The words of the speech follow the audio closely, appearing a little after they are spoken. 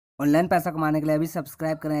Online पैसा कमाने के लिए अभी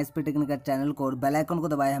सब्सक्राइब करें एसपी टेक्निकल चैनल को और बेल आइकन को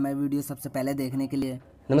दबाएं हमारे वीडियो सबसे पहले देखने के लिए।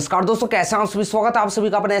 नमस्कार दोस्तों, कैसे हैं आप सभी। स्वागत है आप सभी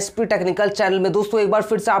का अपने एसपी टेक्निकल चैनल में। दोस्तों एक बार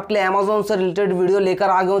फिर से आपके लिए अमेजोन से रिलेटेड वीडियो लेकर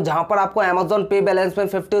आ गया हूं, जहां पर आपको अमेजोन पे बैलेंस में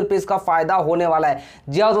 50 रुपीज़ का फायदा होने वाला है।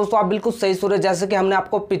 जी हाँ दोस्तों, आप बिल्कुल सही सुन रहे। जैसे कि हमने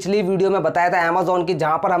आपको पिछली वीडियो में बताया था अमेजोन की,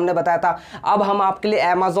 जहां पर हमने बताया था अब हम आपके लिए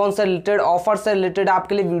अमेजोन से रिलेटेड ऑफर से रिलेटेड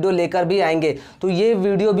आपके लिए वीडियो लेकर भी आएंगे। तो ये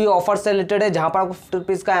वीडियो भी ऑफर से रिलेटेड है, जहां पर आपको 50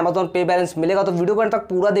 रुपीज़ का अमेजोन पे बैलेंस मिलेगा। तो वीडियो को अंत तक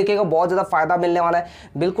पूरा देखिएगा, बहुत ज़्यादा फायदा मिलने वाला है।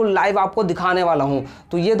 बिल्कुल लाइव आपको दिखाने वाला हूँ।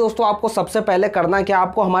 तो ये दोस्तों आपको सबसे पहले करना है कि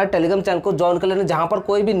आपको हमारे टेलीग्राम चैनल को ज्वाइन कर लेना, जहां पर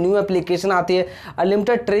कोई भी न्यू एप्लीकेशन आती है,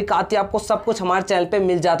 अनलिमिटेड ट्रिक आती है, आपको सब कुछ हमारे चैनल पे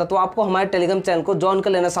मिल जाता है। तो आपको हमारे टेलीग्राम चैनल को ज्वाइन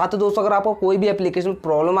कर लेना। साथ ही दोस्तों अगर आपको कोई भी एप्लीकेशन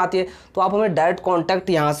प्रॉब्लम आती है तो आप हमें डायरेक्ट कॉन्टैक्ट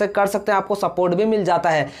यहां से कर सकते हैं, आपको सपोर्ट भी मिल जाता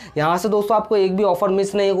है यहां से। दोस्तों आपको एक भी ऑफर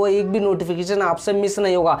मिस नहीं होगा, एक भी नोटिफिकेशन आपसे मिस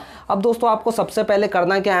नहीं होगा। अब दोस्तों आपको सबसे पहले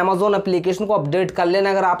करना है कि अमेजोन एप्लीकेशन को अपडेट कर लेना।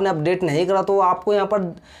 अगर आपने अपडेट नहीं करा तो आपको यहाँ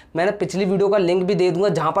पर मैंने पिछली वीडियो का लिंक भी दे दूंगा,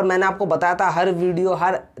 जहां पर मैंने आपको बताया था हर वीडियो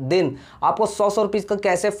हर दिन आपको 100 रुपीज़ का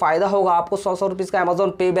कैसे फायदा होगा, आपको 100 रुपीज़ का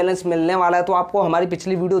अमेजोन पे बैलेंस मिलने वाला है। तो आपको हमारी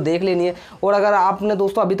पिछली वीडियो देख लेनी है। और अगर आपने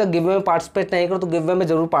दोस्तों अभी तक गिव में पार्टिसिपेट नहीं करो तो गिव में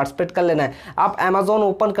जरूर पार्टिसिपेट कर लेना है। आप अमेजोन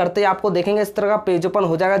ओपन करते ही आपको देखेंगे इस तरह का पेज ओपन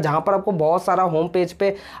हो जाएगा, जहां पर आपको बहुत सारा होम पेज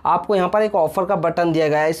पे आपको यहाँ पर एक ऑफर का बटन दिया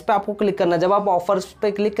गया है, इस पर आपको क्लिक करना है। जब आप ऑफर्स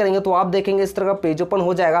पे क्लिक करेंगे तो आप देखेंगे इस तरह का पेज ओपन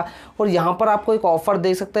हो जाएगा और यहाँ पर आपको एक ऑफर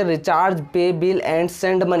देख सकते हैं, रिचार्ज पे बिल एंड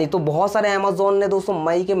सेंड मनी। तो बहुत सारे अमेजोन ने दोस्तों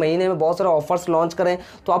मई के महीने में बहुत सारे ऑफर्स लॉन्च करें,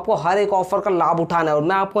 तो आपको हर एक ऑफर का लाभ उठाना है। और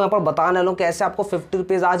मैं आपको यहाँ पर बताने वाला हूँ कैसे आपको 50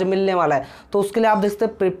 रुपीज़ आज मिलने वाला है। तो उसके लिए आप देखते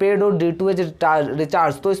हैं प्रीपेड और D2H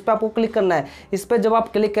रिचार्ज, तो इस पर आपको क्लिक करना है। इस पर जब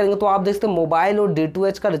आप क्लिक करेंगे तो आप देखते हैं मोबाइल और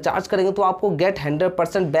D2H का रिचार्ज करेंगे तो आपको गेट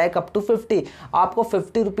 100% बैक अप टू 50, आपको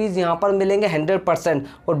 50 रुपीज़ यहाँ पर मिलेंगे 100%।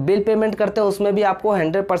 और बिल पेमेंट करते हैं उसमें भी आपको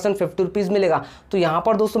 100% 50 रुपीज़ मिलेगा। तो यहाँ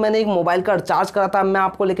पर दोस्तों मैंने एक मोबाइल का रिचार्ज करा था, मैं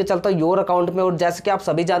आपको लेके चलता हूँ योर अकाउंट में। और जैसे कि आप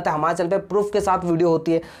सभी जानते हैं हमारे चैनल पर प्रूफ के साथ वीडियो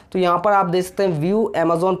होती है, तो यहाँ पर आप देख सकते हैं व्यू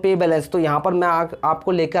अमेजोन पे बैलेंस। तो यहाँ पर मैं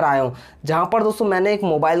आपको लेकर आया हूँ, जहाँ पर दोस्तों मैंने एक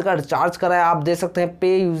मोबाइल का रिचार्ज करा है। आप दे सकते हैं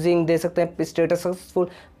पे यूजिंग, दे सकते हैं स्टेटस सक्सेसफुल,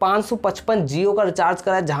 555 जियो का रिचार्ज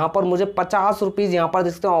करा है, जहाँ पर मुझे 50 रुपीज़ यहाँ पर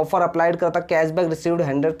देख सकते हैं ऑफर अप्लाइड करा था। Cashback received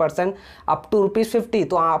 100% up to ₹50।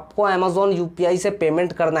 तो आपको अमेजोन UPI से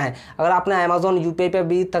पेमेंट करना है। अगर आपने अमेजोन UPI पे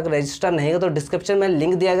अभी तक रजिस्टर नहीं है तो डिस्क्रिप्शन में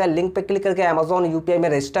लिंक दिया गया, लिंक पे क्लिक करके अमेजोन UPI में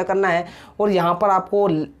रजिस्टर करना है और यहाँ पर आपको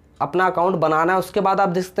अपना अकाउंट बनाना है। उसके बाद आप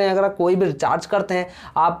देख सकते हैं अगर कोई भी रिचार्ज करते हैं,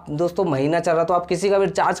 आप दोस्तों महीना चल रहा तो आप किसी का भी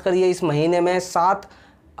रिचार्ज करिए इस महीने में 7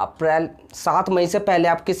 मई से पहले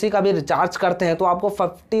आप किसी का भी रिचार्ज करते हैं तो आपको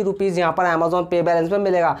 50 रुपीज़ यहाँ पर अमेजोन पे बैलेंस में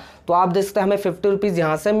मिलेगा। तो आप देख सकते हैं हमें 50 रुपीज़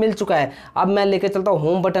यहाँ से मिल चुका है। अब मैं लेके चलता हूँ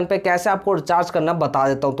होम बटन पे, कैसे आपको रिचार्ज करना बता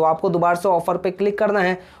देता हूँ। तो आपको दोबारा से ऑफर पे क्लिक करना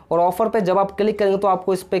है और ऑफर पे जब आप क्लिक करेंगे तो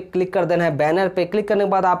आपको इस पर क्लिक कर देना है, बैनर पे क्लिक करने के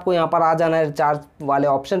बाद आपको यहाँ पर आ जाना है रिचार्ज वाले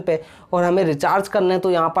ऑप्शन पे और हमें रिचार्ज करना है।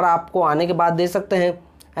 तो यहाँ पर आपको आने के बाद दे सकते हैं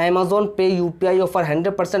अमेजोन पे UPI offer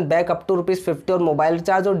 100% back up to ₹50 और मोबाइल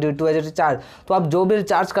रिचार्ज और D2H रिचार्ज। तो आप जो भी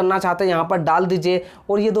रिचार्ज करना चाहते हैं यहाँ पर डाल दीजिए।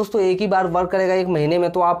 और ये दोस्तों एक ही बार वर्क करेगा एक महीने में।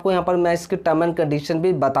 तो आपको यहाँ पर मैं इसकी टर्म एंड कंडीशन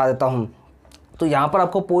भी बता देता हूँ। तो यहाँ पर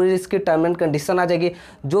आपको पूरी इसकी टर्म एंड कंडीशन आ जाएगी।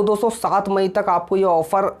 जो दोस्तों 7 मई तक आपको ये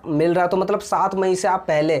ऑफर मिल रहा है, तो मतलब 7 मई से आप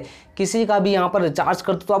पहले किसी का भी यहाँ पर रिचार्ज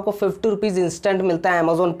करते तो आपको 50 रुपीज़ इंस्टेंट मिलता है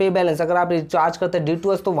अमेजोन पे बैलेंस। अगर आप रिचार्ज करते हैं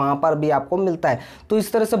D2H तो वहाँ पर भी आपको मिलता है। तो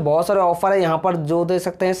इस तरह से बहुत सारे ऑफर है यहाँ पर जो दे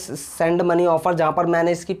सकते हैं। सेंड मनी ऑफर, जहाँ पर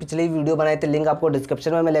मैंने इसकी पिछली वीडियो बनाई थी, लिंक आपको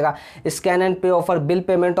डिस्क्रिप्शन में मिलेगा। स्कैन एंड पे offer, bill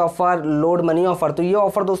payment offer, load money offer. तो ये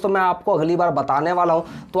ऑफर दोस्तों मैं आपको अगली बार बताने वाला हूँ।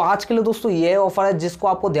 तो आज के लिए दोस्तों ये ऑफर है जिसको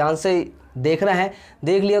आपको ध्यान से देखना है।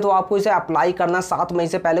 देख लिया तो आपको इसे अप्लाई करना, 7 मई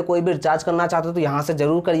से पहले कोई भी रिचार्ज करना चाहते हो तो यहाँ से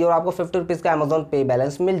जरूर करिए और आपको 50 रुपीज़ का अमेजोन पे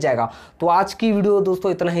बैलेंस मिल जाएगा। तो आज की वीडियो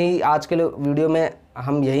दोस्तों इतना ही। आज के लिए वीडियो में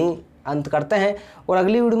हम यहीं अंत करते हैं और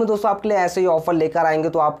अगली वीडियो में दोस्तों आपके लिए ऐसे ही ऑफर लेकर आएंगे।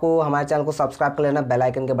 तो आपको हमारे चैनल को सब्सक्राइब कर लेना, बेल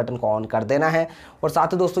आइकन के बटन को ऑन कर देना है और साथ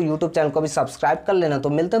ही दोस्तों यूट्यूब चैनल को भी सब्सक्राइब कर लेना। तो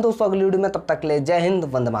मिलते हैं दोस्तों अगली वीडियो में, तब तक के लिए जय हिंद,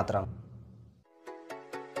 वंदे मातरम।